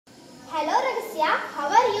Hello Ragasya, how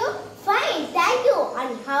are you? Fine, thank you.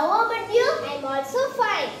 And how about you? I am also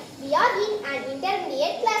fine. We are in an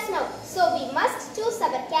intermediate class now, so we must choose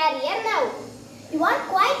our career now. You are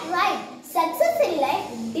quite right. Success in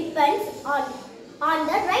life depends on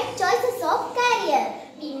the right choices of career.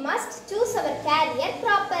 We must choose our career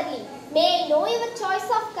properly. May I know your choice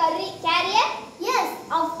of career? Yes,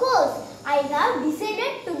 of course. I have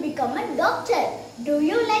decided to become a doctor. Do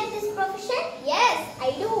you like this profession? Yes,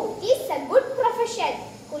 I do. It is a good profession.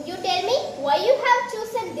 Could you tell me why you have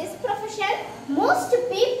chosen this profession? Most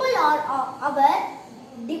people are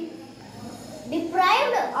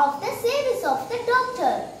deprived of the service of the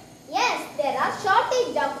doctor. Yes, there are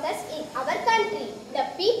shortage doctors in our country. The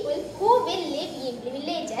people who will live in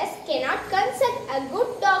villages cannot consult a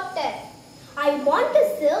good doctor. I want to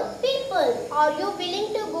serve people. Are you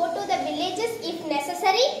willing to go to the villages if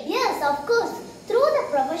necessary? Yes, of course. Through the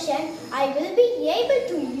profession, I will be able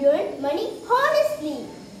to earn money honestly.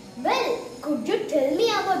 Well, could you tell me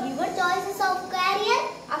about your choices of career?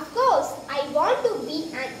 Of course, I want to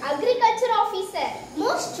be an agriculture officer.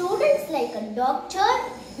 Most students like a doctor,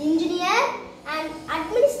 engineer and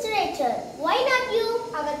administrator. Why not you?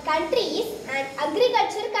 Our country is an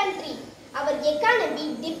agriculture country. Our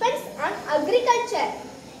economy depends on agriculture.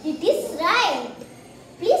 It is right.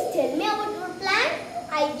 Please tell me about your plan.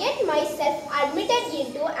 I get myself admitted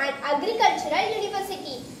into an agricultural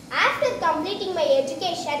university. After completing my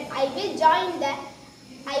education, I will join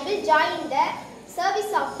the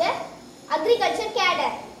service of the agriculture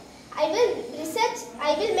cadre. I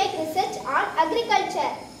will make research on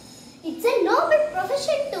agriculture. It's a noble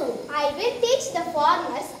profession too. I will teach the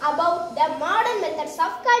farmers about the modern methods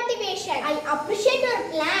of cultivation. I appreciate your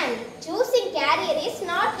plan. Choosing career is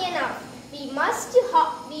not enough. We must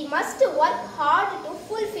work hard to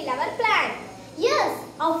fulfill our plan. Yes,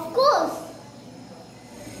 of course.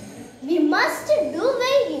 We must do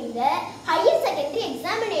well in the higher secondary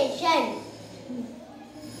examination.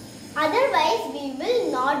 Otherwise, we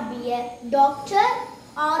will not be a doctor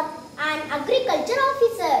or an agriculture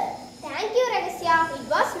officer. Thank you, Ragasya. It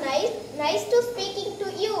was nice to speaking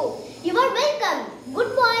to you. You are welcome.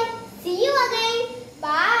 Good boy. See you again.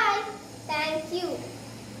 Bye. Thank you.